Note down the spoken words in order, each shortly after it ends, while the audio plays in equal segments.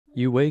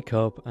You wake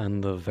up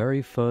and the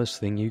very first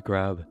thing you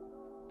grab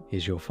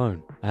is your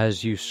phone.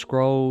 As you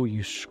scroll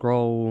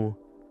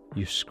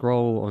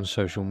on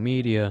social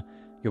media,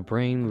 your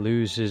brain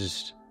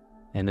loses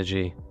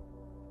energy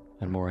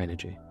and more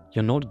energy.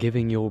 You're not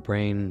giving your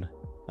brain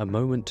a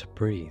moment to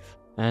breathe,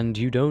 and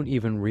you don't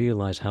even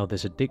realize how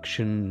this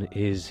addiction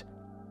is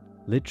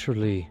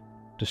literally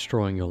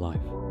destroying your life.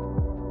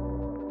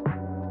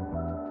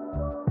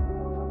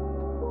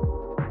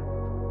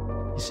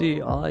 You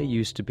see, I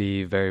used to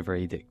be very,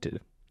 very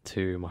addicted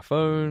to my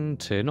phone,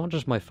 to not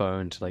just my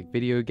phone, to like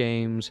video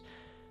games.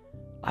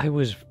 I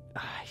was,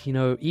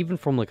 even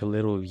from like a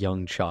little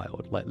young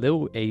child, like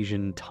little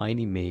Asian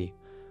tiny me,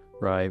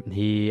 right?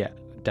 He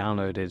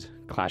downloaded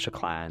Clash of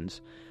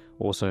Clans,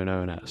 also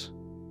known as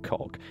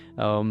COG.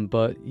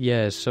 But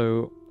yeah,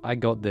 so I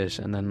got this,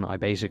 and then I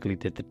basically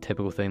did the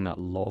typical thing that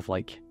a lot of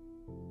like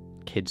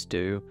kids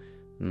do.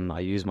 And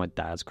I used my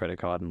dad's credit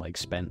card and like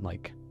spent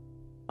like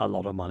a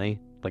lot of money,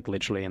 like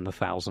literally in the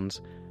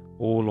thousands,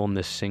 all on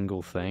this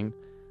single thing.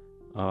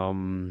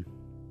 And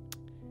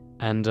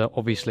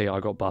obviously I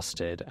got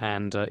busted,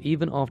 and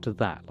even after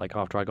that, like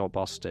after I got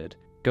busted,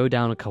 go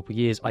down a couple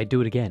years, I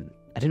do it again.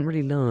 I didn't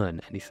really learn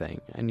anything.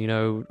 And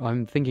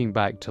I'm thinking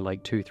back to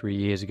like 2-3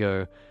 years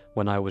ago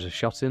when I was a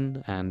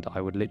shut-in, and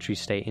I would literally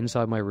stay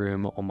inside my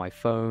room on my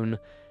phone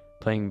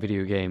playing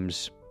video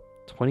games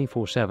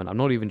 24/7. I'm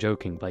not even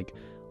joking. Like,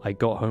 I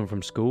got home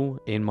from school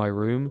in my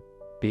room,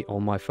 be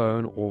on my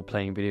phone or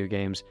playing video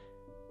games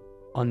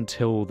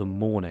until the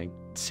morning,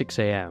 6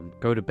 a.m,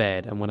 go to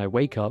bed, and when I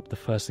wake up, the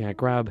first thing I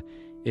grab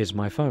is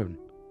my phone.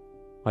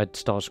 I'd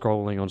start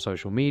scrolling on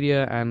social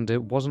media, and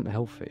it wasn't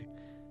healthy.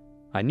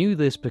 I knew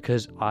this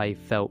because I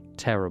felt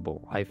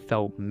terrible. I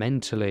felt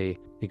mentally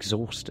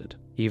exhausted,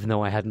 even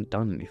though I hadn't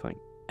done anything.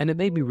 And it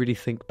made me really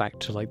think back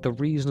to like the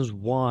reasons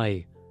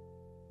why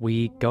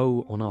we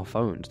go on our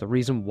phones, the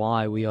reason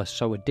why we are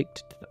so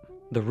addicted to them,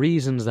 the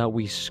reasons that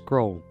we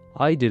scroll.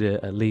 I did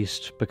it at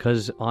least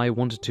because I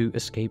wanted to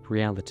escape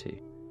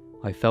reality.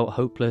 I felt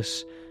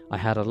hopeless. I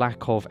had a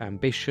lack of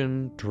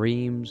ambition,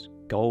 dreams,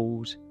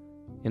 goals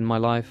in my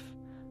life.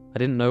 I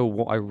didn't know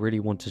what I really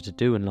wanted to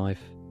do in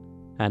life,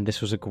 and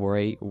this was a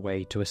great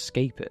way to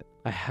escape it.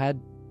 I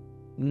had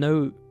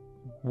no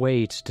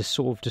way to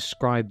sort of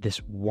describe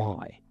this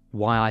why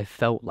I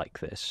felt like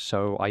this,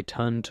 so I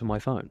turned to my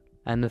phone.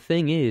 And the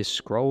thing is,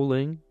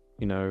 scrolling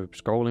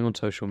on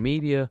social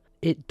media,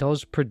 it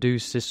does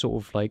produce this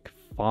sort of like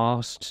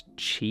fast,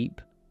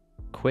 cheap,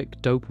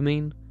 quick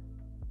dopamine,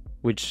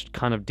 which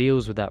kind of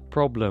deals with that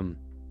problem,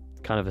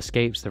 kind of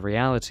escapes the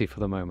reality for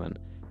the moment,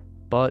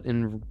 but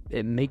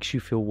it makes you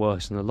feel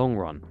worse in the long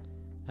run.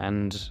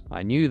 And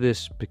I knew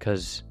this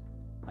because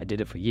I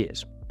did it for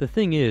years. The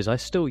thing is, I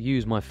still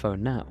use my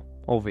phone now,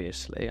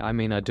 obviously. I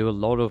mean, I do a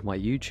lot of my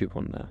YouTube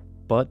on there,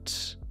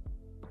 but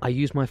I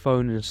use my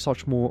phone in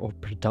such more of a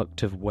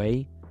productive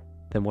way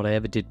than what I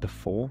ever did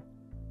before.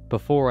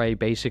 Before, I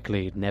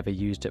basically never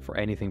used it for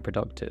anything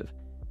productive.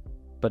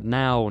 But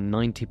now,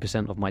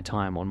 90% of my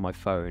time on my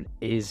phone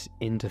is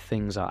into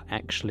things that are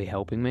actually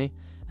helping me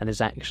and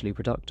is actually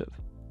productive.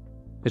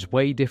 It's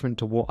way different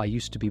to what I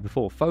used to be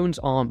before. Phones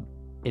aren't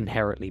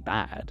inherently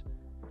bad.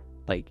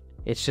 Like,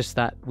 it's just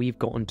that we've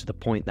gotten to the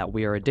point that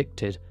we are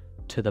addicted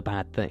to the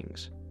bad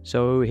things.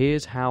 So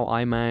here's how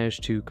I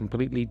managed to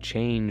completely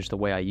change the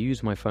way I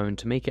use my phone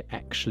to make it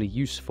actually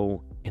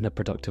useful in a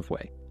productive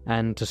way,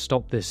 and to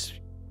stop this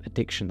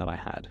addiction that I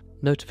had.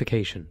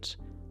 Notifications.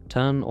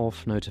 Turn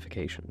off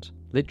notifications.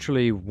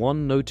 Literally,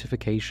 one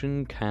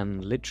notification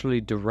can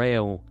literally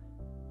derail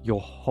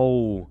your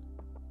whole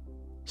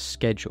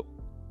schedule.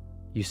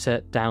 You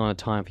set down a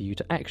time for you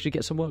to actually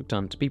get some work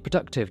done, to be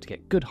productive, to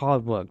get good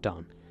hard work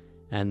done.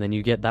 And then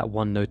you get that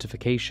one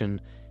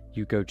notification,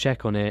 you go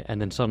check on it, and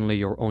then suddenly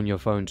you're on your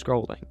phone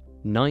scrolling.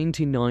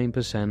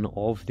 99%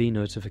 of the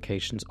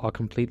notifications are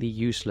completely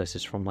useless.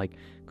 It's from like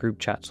group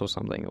chats or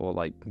something, or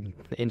like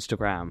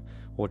Instagram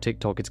or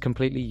TikTok. It's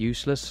completely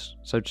useless.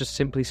 So just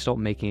simply stop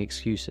making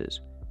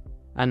excuses.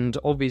 And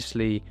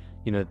obviously,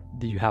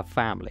 you have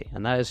family,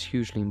 and that is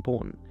hugely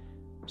important.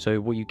 So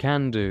what you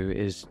can do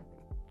is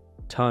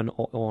turn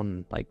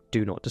on like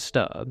do not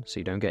disturb,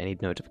 so you don't get any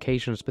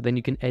notifications, but then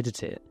you can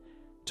edit it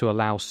to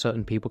allow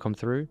certain people come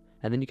through,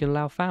 and then you can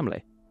allow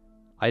family.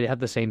 I have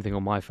the same thing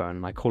on my phone,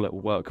 and I call it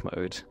work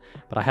mode,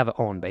 but I have it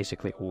on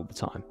basically all the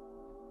time.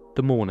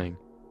 The morning.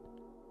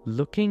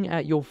 Looking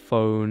at your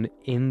phone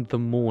in the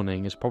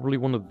morning is probably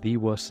one of the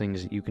worst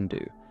things that you can do.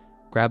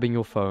 Grabbing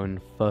your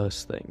phone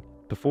first thing.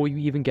 Before you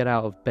even get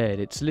out of bed,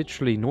 it's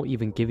literally not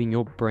even giving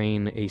your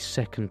brain a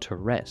second to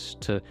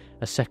rest, a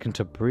second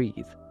to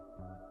breathe.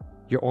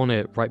 You're on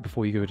it right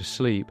before you go to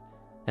sleep,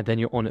 and then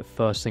you're on it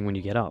first thing when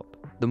you get up.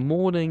 The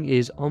morning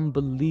is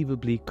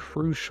unbelievably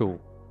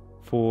crucial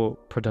for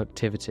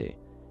productivity,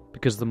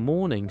 because the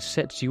morning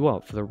sets you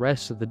up for the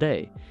rest of the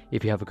day.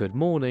 If you have a good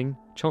morning,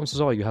 chances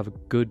are you have a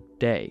good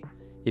day.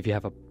 If you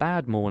have a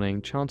bad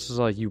morning, chances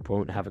are you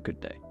won't have a good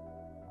day.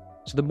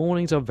 So the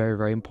mornings are very,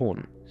 very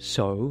important.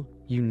 So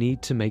you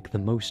need to make the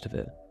most of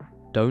it.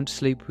 Don't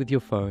sleep with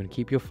your phone.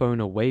 Keep your phone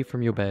away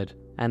from your bed,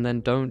 and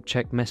then don't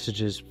check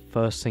messages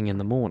first thing in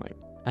the morning.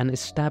 And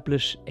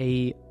establish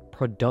a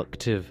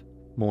productive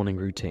morning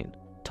routine.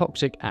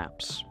 Toxic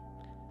apps.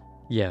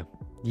 Yeah,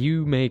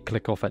 you may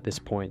click off at this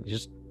point.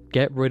 Just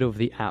get rid of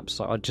the apps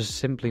that are just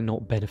simply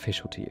not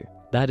beneficial to you.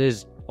 That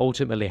is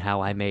ultimately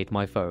how I made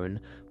my phone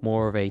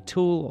more of a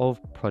tool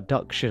of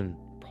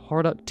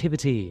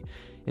productivity,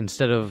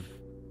 instead of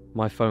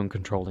my phone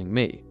controlling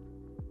me.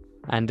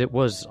 And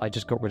I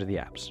just got rid of the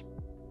apps.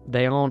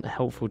 They aren't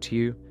helpful to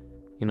you.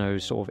 You know,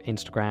 sort of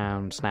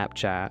Instagram,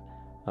 Snapchat,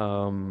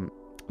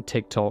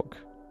 TikTok,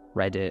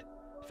 Reddit,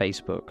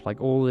 Facebook,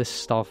 like all this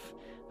stuff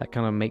that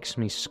kind of makes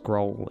me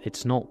scroll.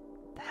 It's not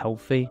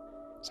healthy.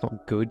 It's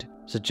not good.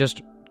 So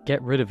just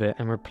get rid of it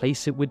and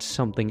replace it with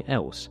something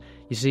else.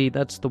 You see,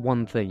 that's the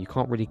one thing. You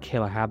can't really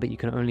kill a habit. You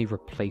can only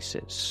replace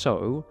it.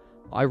 So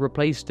I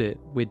replaced it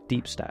with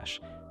Deep Stash.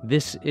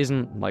 This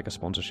isn't like a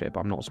sponsorship.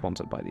 I'm not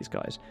sponsored by these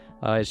guys.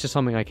 It's just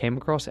something I came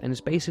across, and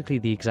it's basically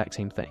the exact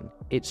same thing.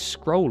 It's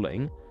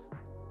scrolling,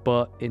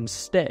 but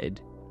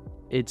instead,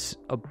 it's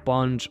a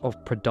bunch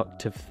of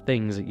productive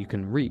things that you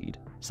can read,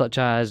 such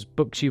as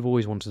books you've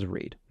always wanted to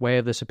read: Way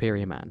of the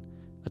Superior Man,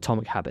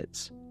 Atomic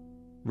Habits,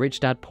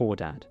 Rich Dad, Poor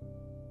Dad,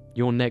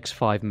 Your Next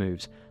 5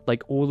 Moves.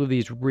 Like all of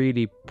these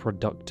really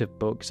productive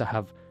books that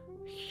have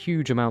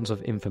huge amounts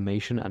of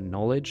information and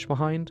knowledge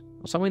behind,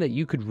 something that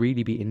you could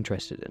really be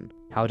interested in.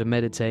 How to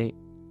meditate,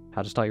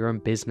 how to start your own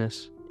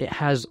business. It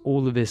has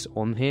all of this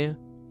on here.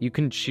 You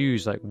can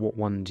choose like what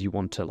ones you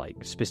want to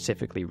like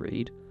specifically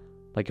read.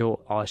 Like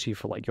it'll ask you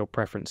for like your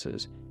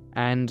preferences.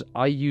 And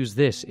I use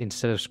this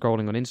instead of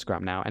scrolling on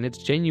Instagram now, and it's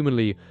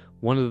genuinely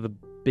one of the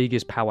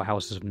biggest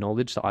powerhouses of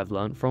knowledge that I've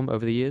learned from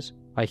over the years.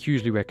 I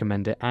hugely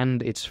recommend it,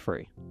 and it's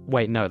free.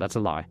 Wait, no, that's a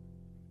lie.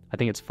 I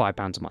think it's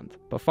 £5 a month.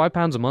 But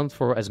 £5 a month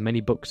for as many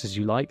books as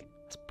you like,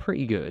 that's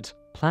pretty good.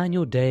 Plan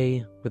your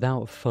day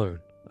without a phone.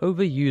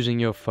 Overusing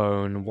your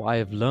phone, what I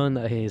have learned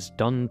that it has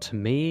done to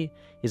me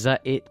is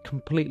that it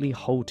completely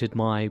halted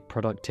my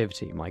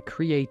productivity, my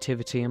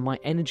creativity, and my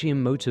energy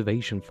and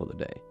motivation for the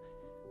day.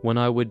 When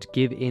I would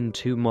give in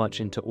too much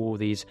into all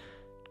these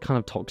kind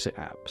of toxic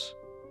apps.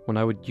 When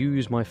I would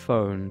use my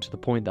phone to the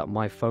point that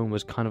my phone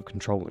was kind of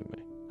controlling me.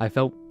 I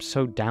felt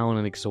so down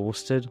and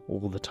exhausted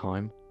all the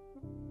time.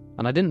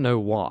 And I didn't know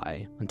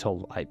why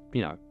until I,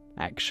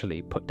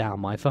 actually put down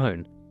my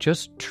phone.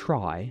 Just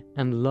try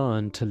and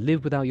learn to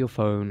live without your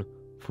phone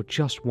for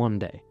just one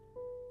day.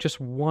 Just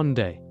one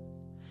day.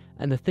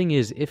 And the thing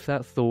is, if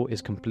that thought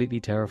is completely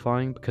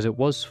terrifying, because it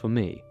was for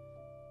me,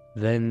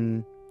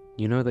 then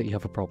you know that you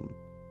have a problem.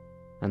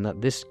 And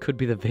that this could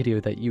be the video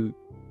that you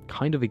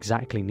kind of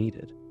exactly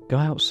needed. Go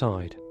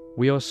outside.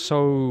 We are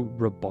so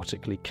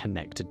robotically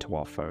connected to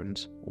our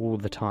phones all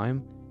the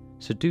time.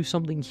 So do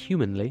something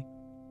humanly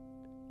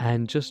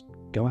and just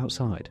go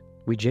outside.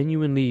 We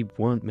genuinely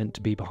weren't meant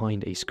to be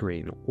behind a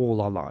screen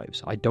all our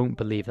lives. I don't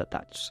believe that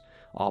that's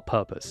our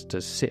purpose,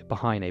 to sit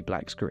behind a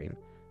black screen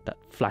that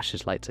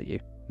flashes lights at you.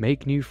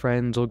 Make new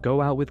friends or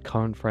go out with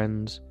current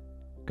friends.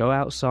 Go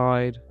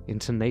outside,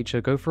 into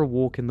nature, go for a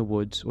walk in the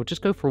woods, or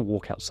just go for a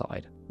walk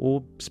outside,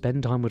 or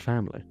spend time with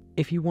family.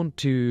 If you want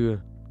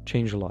to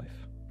change your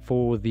life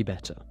for the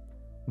better,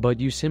 but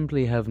you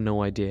simply have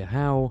no idea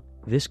how,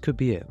 this could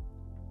be it.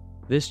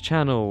 This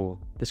channel,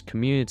 this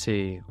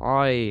community,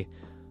 I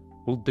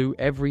will do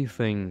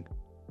everything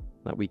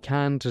that we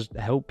can to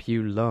help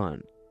you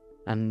learn,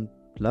 and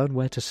learn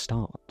where to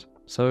start.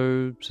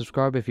 So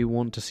subscribe if you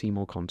want to see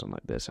more content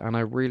like this, and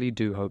I really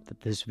do hope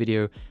that this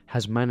video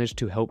has managed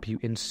to help you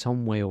in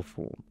some way or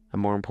form.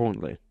 And more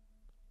importantly,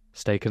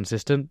 stay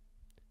consistent,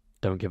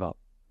 don't give up.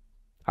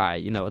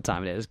 Alright, you know what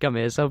time it is. Come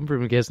here,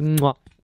 self-improvement kiss. Mwah.